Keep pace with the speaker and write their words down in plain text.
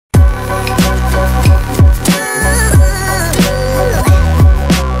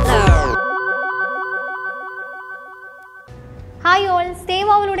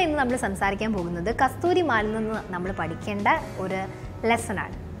നമ്മൾ സംസാരിക്കാൻ പോകുന്നത് കസ്തൂരി മാനിൽ നിന്ന് നമ്മൾ പഠിക്കേണ്ട ഒരു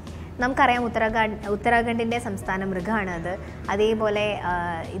ലെസണാണ്. നമുക്കറിയാം ഉത്തരാഖണ്ഡിൻ്റെ സംസ്ഥാന മൃഗമാണ് അത്. അതേപോലെ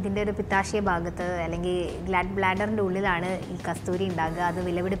ഇതിൻ്റെ ഒരു പിത്താശയ ഭാഗത്ത് അല്ലെങ്കിൽ ബ്ലാഡറിൻ്റെ ഉള്ളിലാണ് ഈ കസ്തൂരി ഉണ്ടാകുക. അത്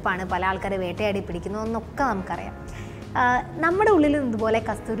വിലപിടിപ്പാണ്, പല ആൾക്കാരെ വേട്ടയാടി പിടിക്കുന്നു എന്നൊക്കെ നമുക്കറിയാം. നമ്മുടെ ഉള്ളിലും ഇതുപോലെ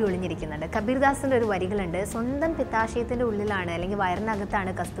കസ്തൂരി ഒളിഞ്ഞിരിക്കുന്നുണ്ട്. കബീർദാസിൻ്റെ ഒരു വരികളുണ്ട്, സ്വന്തം പിത്താശയത്തിൻ്റെ ഉള്ളിലാണ് അല്ലെങ്കിൽ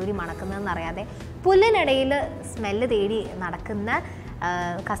വയറിനകത്താണ് കസ്തൂരി മണക്കുന്നതെന്ന് അറിയാതെ പുല്ലിനിടയിൽ സ്മെല്ല് തേടി നടക്കുന്ന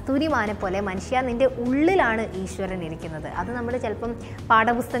കസ്തൂരി മാനെ പോലെ മനുഷ്യ നിൻ്റെ ഉള്ളിലാണ് ഈശ്വരൻ ഇരിക്കുന്നത്. അത് നമ്മൾ ചിലപ്പം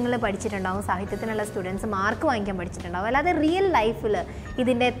പാഠപുസ്തകങ്ങളിൽ പഠിച്ചിട്ടുണ്ടാവും, സാഹിത്യത്തിനുള്ള സ്റ്റുഡൻസ് മാർക്ക് വാങ്ങിക്കാൻ പഠിച്ചിട്ടുണ്ടാവും. അല്ലാതെ റിയൽ ലൈഫിൽ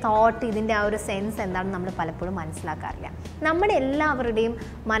ഇതിൻ്റെ തോട്ട്, ഇതിൻ്റെ ആ ഒരു സെൻസ് എന്താണെന്ന് നമ്മൾ പലപ്പോഴും മനസ്സിലാക്കാറില്ല. നമ്മുടെ എല്ലാവരുടെയും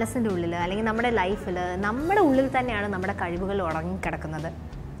മനസ്സിൻ്റെ ഉള്ളിൽ അല്ലെങ്കിൽ നമ്മുടെ ലൈഫിൽ നമ്മുടെ ഉള്ളിൽ തന്നെയാണ് നമ്മുടെ കഴിവുകൾ ഉറങ്ങിക്കിടക്കുന്നത്.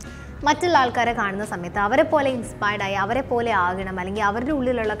 മറ്റുള്ള ആൾക്കാരെ കാണുന്ന സമയത്ത് അവരെ പോലെ ഇൻസ്പയർഡായി അവരെ പോലെ ആകണം, അല്ലെങ്കിൽ അവരുടെ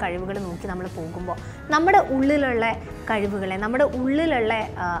ഉള്ളിലുള്ള കഴിവുകൾ നോക്കി നമ്മൾ പോകുമ്പോൾ നമ്മുടെ ഉള്ളിലുള്ള കഴിവുകളെ, നമ്മുടെ ഉള്ളിലുള്ള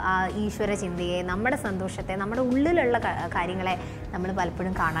ആ ഈശ്വര ചിന്തയെ, നമ്മുടെ സന്തോഷത്തെ, നമ്മുടെ ഉള്ളിലുള്ള കാര്യങ്ങളെ നമ്മൾ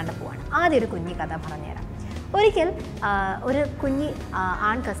പലപ്പോഴും കാണാണ്ട് പോവാണ്. ആദ്യം ഒരു കുഞ്ഞി കഥ പറഞ്ഞുതരാം. ഒരിക്കൽ ഒരു കുഞ്ഞി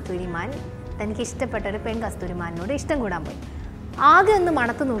ആൺ കസ്തൂരിമാൻ തനിക്ക് ഇഷ്ടപ്പെട്ട ഒരു പെൺ കസ്തൂരിമാനോട് ഇഷ്ടം കൂടാൻ പോയി. ആകെ ഒന്ന്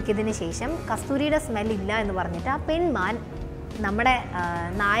മണത്ത് നോക്കിയതിന് ശേഷം കസ്തൂരിയുടെ സ്മെല്ലില്ല എന്ന് പറഞ്ഞിട്ട് ആ പെൺമാൻ നമ്മുടെ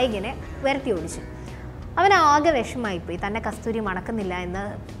നായകനെ വിരട്ടി ഓടിച്ചു. അവൻ ആകെ വിഷമായിപ്പോയി. തന്നെ കസ്തൂരി മണക്കുന്നില്ല എന്ന്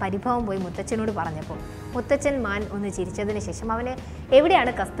പരിഭവം പോയി മുത്തച്ഛനോട് പറഞ്ഞപ്പോൾ മുത്തച്ഛൻ മാൻ ഒന്ന് ചിരിച്ചതിന് ശേഷം അവന്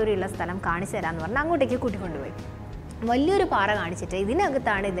എവിടെയാണ് കസ്തൂരിയുള്ള സ്ഥലം കാണിച്ചു തരാമെന്ന് പറഞ്ഞ് അങ്ങോട്ടേക്ക് കൂട്ടിക്കൊണ്ടുപോയി. വലിയൊരു പാറ കാണിച്ചിട്ട്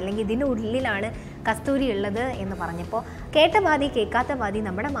ഇതിനകത്താണ് ഇതല്ലെങ്കിൽ ഇതിൻ്റെ ഉള്ളിലാണ് കസ്തൂരി ഉള്ളത് എന്ന് പറഞ്ഞപ്പോൾ കേട്ട പാതി കേൾക്കാത്ത പാതി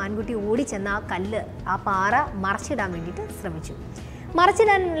നമ്മുടെ മാൻകുട്ടി ഓടിച്ചെന്ന് ആ കല്ല്, ആ പാറ മറച്ചിടാൻ വേണ്ടിയിട്ട് ശ്രമിച്ചു.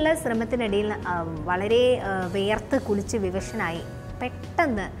 മറച്ചിടാനുള്ള ശ്രമത്തിനിടയിൽ വളരെ വേർത്ത് കുളിച്ച് വിവശനായി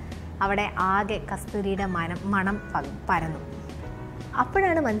പെട്ടെന്ന് അവിടെ ആകെ കസ്തൂരിയുടെ മണം പരന്നു.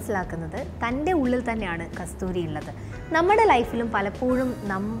 അപ്പോഴാണ് മനസ്സിലാക്കുന്നത് തൻ്റെ ഉള്ളിൽ തന്നെയാണ് കസ്തൂരി ഉള്ളത്. നമ്മുടെ ലൈഫിലും പലപ്പോഴും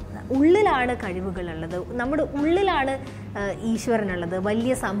ഉള്ളിലാണ് കഴിവുകളുള്ളത്, നമ്മുടെ ഉള്ളിലാണ് ഈശ്വരനുള്ളത്,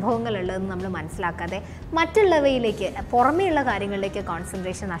 വലിയ സംഭവങ്ങളുള്ളതെന്ന് നമ്മൾ മനസ്സിലാക്കാതെ മറ്റുള്ളവയിലേക്ക്, പുറമേയുള്ള കാര്യങ്ങളിലേക്ക്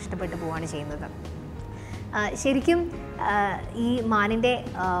കോൺസെൻട്രേഷൻ നഷ്ടപ്പെട്ടു പോവുകയാണ് ചെയ്യുന്നത്. ശരിക്കും ഈ മാനിൻ്റെ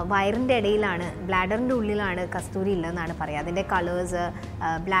വയറിൻ്റെ ഇടയിലാണ്, ബ്ലാഡറിൻ്റെ ഉള്ളിലാണ് കസ്തൂരി ഉള്ളതെന്നാണ് പറയുക. അതിൻ്റെ കളേഴ്സ്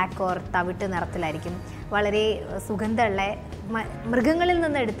ബ്ലാക്ക് ഓർ തവിട്ട് നിറത്തിലായിരിക്കും. വളരെ സുഗന്ധമുള്ള, മൃഗങ്ങളിൽ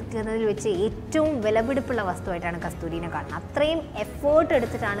നിന്ന് എടുക്കുന്നതിൽ വെച്ച് ഏറ്റവും വിലപിടിപ്പുള്ള വസ്തുവായിട്ടാണ് കസ്തൂരിനെ കാണുന്നത്. അത്രയും എഫേർട്ട്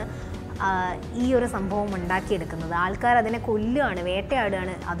എടുത്തിട്ടാണ് ഈ ഒരു സംഭവം ഉണ്ടാക്കിയെടുക്കുന്നത്. ആൾക്കാർ അതിനെ കൊല്ലുകയാണ്,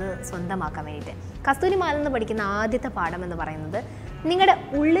 വേട്ടയാടുകയാണ് അത് സ്വന്തമാക്കാൻ വേണ്ടിയിട്ട്. കസ്തൂരി മാനിൽ നിന്ന് പഠിക്കുന്ന ആദ്യത്തെ പാഠം എന്ന് പറയുന്നത് നിങ്ങളുടെ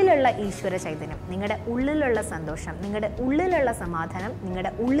ഉള്ളിലുള്ള ഈശ്വര ചൈതന്യം, നിങ്ങളുടെ ഉള്ളിലുള്ള സന്തോഷം, നിങ്ങളുടെ ഉള്ളിലുള്ള സമാധാനം,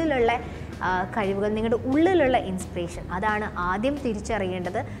 നിങ്ങളുടെ ഉള്ളിലുള്ള കഴിവുകൾ, നിങ്ങളുടെ ഉള്ളിലുള്ള ഇൻസ്പിറേഷൻ, അതാണ് ആദ്യം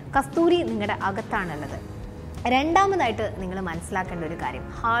തിരിച്ചറിയേണ്ടത്. കസ്തൂരി നിങ്ങളുടെ അകത്താണുള്ളത്. രണ്ടാമതായിട്ട് നിങ്ങൾ മനസ്സിലാക്കേണ്ട ഒരു കാര്യം,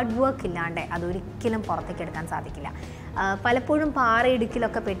 ഹാർഡ് വർക്ക് ഇല്ലാണ്ട് അതൊരിക്കലും പുറത്തേക്ക് എടുക്കാൻ സാധിക്കില്ല. പലപ്പോഴും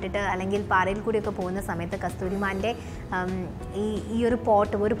പാറയിടുക്കിലൊക്കെ പെട്ടിട്ട് അല്ലെങ്കിൽ പാറയിൽ കൂടിയൊക്കെ പോകുന്ന സമയത്ത് കസ്തൂരിമാൻ്റെ ഈ ഒരു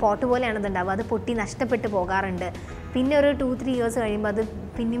പോട്ട് പോലെയാണ് ഇതുണ്ടാവുക. അത് പൊട്ടി നഷ്ടപ്പെട്ടു പോകാറുണ്ട്. പിന്നെ ഒരു 2-3 ഇയേഴ്സ് കഴിയുമ്പോൾ അത്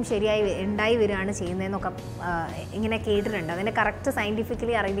പിന്നെയും ശരിയായി ഉണ്ടായി വരികയാണ് ചെയ്യുന്നതെന്നൊക്കെ ഇങ്ങനെ കേട്ടിട്ടുണ്ട്. അതിൻ്റെ കറക്റ്റ്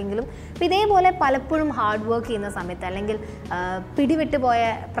സയൻറ്റിഫിക്കലി അറിയില്ലെങ്കിലും ഇതേപോലെ പലപ്പോഴും ഹാർഡ് വർക്ക് ചെയ്യുന്ന സമയത്ത് അല്ലെങ്കിൽ പിടിവിട്ട് പോയ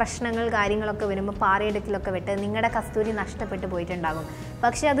പ്രശ്നങ്ങൾ കാര്യങ്ങളൊക്കെ വരുമ്പോൾ പാറയിടുക്കിലൊക്കെ വിട്ട് നിങ്ങളുടെ കസ്തൂരി നഷ്ടപ്പെട്ടു പോയിട്ടുണ്ടാകും.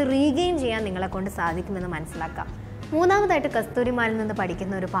 പക്ഷേ അത് റീഗെയിൻ ചെയ്യാൻ നിങ്ങളെ കൊണ്ട് സാധിക്കുമെന്ന് മനസ്സിലാക്കാം. മൂന്നാമതായിട്ട് കസ്തൂരി മാനിൽ നിന്ന്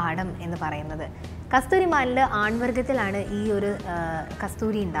പഠിക്കുന്ന ഒരു പാഠം എന്ന് പറയുന്നത്, കസ്തൂരി മാനിൽ ആൺവർഗത്തിലാണ് ഈ ഒരു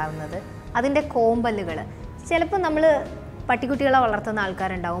കസ്തൂരി ഉണ്ടാകുന്നത്. അതിൻ്റെ കോമ്പല്ലുകൾ ചിലപ്പോൾ നമ്മൾ പട്ടിക്കുട്ടികളെ വളർത്തുന്ന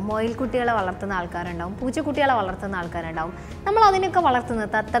ആൾക്കാരുണ്ടാവും, മൊയിൽക്കുട്ടികളെ വളർത്തുന്ന ആൾക്കാരുണ്ടാവും, പൂച്ചക്കുട്ടികളെ വളർത്തുന്ന ആൾക്കാരുണ്ടാവും. നമ്മൾ അതിനൊക്കെ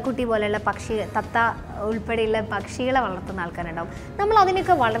വളർത്തുന്നത് തത്തക്കുട്ടി പോലെയുള്ള തത്ത ഉൾപ്പെടെയുള്ള പക്ഷികളെ വളർത്തുന്ന ആൾക്കാരുണ്ടാവും. നമ്മൾ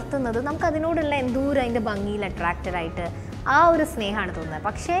അതിനൊക്കെ വളർത്തുന്നത് നമുക്ക് അതിനോടുള്ള എന്തോരം അതിൻ്റെ ഭംഗിയിൽ അട്രാക്റ്റഡായിട്ട് ആ ഒരു സ്നേഹമാണ് തോന്നുന്നത്.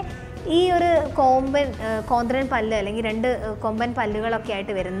 പക്ഷേ ഈ ഒരു കോന്ത്രൻ പല്ല് അല്ലെങ്കിൽ 2 കൊമ്പൻ പല്ലുകളൊക്കെ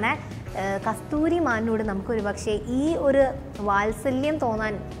ആയിട്ട് വരുന്ന കസ്തൂരി മാനിനോട് നമുക്കൊരു പക്ഷേ ഈ ഒരു വാത്സല്യം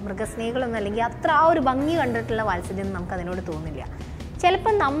തോന്നാൻ, മൃഗസ്നേഹികളൊന്നും അല്ലെങ്കിൽ അത്ര ആ ഒരു ഭംഗി കണ്ടിട്ടുള്ള വാത്സല്യം നമുക്ക് അതിനോട് തോന്നില്ല.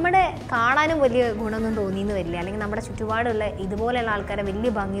 ചിലപ്പോൾ നമ്മുടെ കാണാനും വലിയ ഗുണമൊന്നും തോന്നിയെന്ന് വരില്ല, അല്ലെങ്കിൽ നമ്മുടെ ചുറ്റുപാടുള്ള ഇതുപോലെയുള്ള ആൾക്കാരെ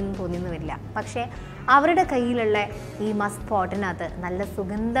വലിയ ഭംഗിയൊന്നും തോന്നിയെന്ന് വരില്ല. പക്ഷേ അവരുടെ കയ്യിലുള്ള ഈ മസ്ക് പോട്ടിനകത്ത് നല്ല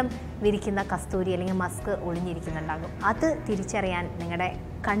സുഗന്ധം വിരിക്കുന്ന കസ്തൂരി അല്ലെങ്കിൽ മസ്ക് ഒളിഞ്ഞിരിക്കുന്നുണ്ടാകും. അത് തിരിച്ചറിയാൻ നിങ്ങളുടെ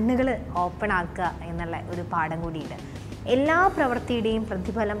കണ്ണുകൾ ഓപ്പൺ ആക്കുക എന്നുള്ള ഒരു പാഠം കൂടിയുണ്ട്. എല്ലാ പ്രവൃത്തിയുടെയും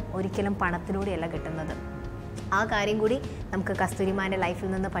പ്രതിഫലം ഒരിക്കലും പണത്തിലൂടെയല്ല കിട്ടുന്നത്. ആ കാര്യം കൂടി നമുക്ക് കസ്തൂരിമാൻ്റെ ലൈഫിൽ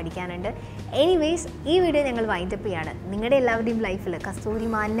നിന്ന് പഠിക്കാനുണ്ട്. എനിവേയ്സ്, ഈ വീഡിയോ ഞങ്ങൾ വൈൻഡപ്പ് ചെയ്യാണ്. നിങ്ങളുടെ എല്ലാവരുടെയും ലൈഫിൽ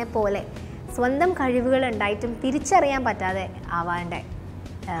കസ്തൂരിമാനെ പോലെ സ്വന്തം കഴിവുകൾ ഉണ്ടായിട്ടും തിരിച്ചറിയാൻ പറ്റാതെ ആവാണ്ട്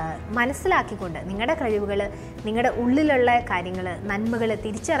മനസ്സിലാക്കിക്കൊണ്ട് നിങ്ങളുടെ കഴിവുകൾ, നിങ്ങളുടെ ഉള്ളിലുള്ള കാര്യങ്ങൾ, നന്മകൾ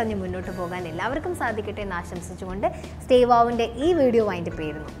തിരിച്ചറിഞ്ഞ് മുന്നോട്ട് പോകാൻ എല്ലാവർക്കും സാധിക്കട്ടെ എന്ന് ആശംസിച്ചുകൊണ്ട് സ്റ്റേവാവിൻ്റെ ഈ വീഡിയോ വൈൻഡപ്പ്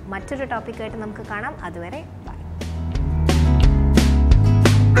ചെയ്യുന്നു. മറ്റൊരു ടോപ്പിക്കായിട്ട് നമുക്ക് കാണാം. അതുവരെ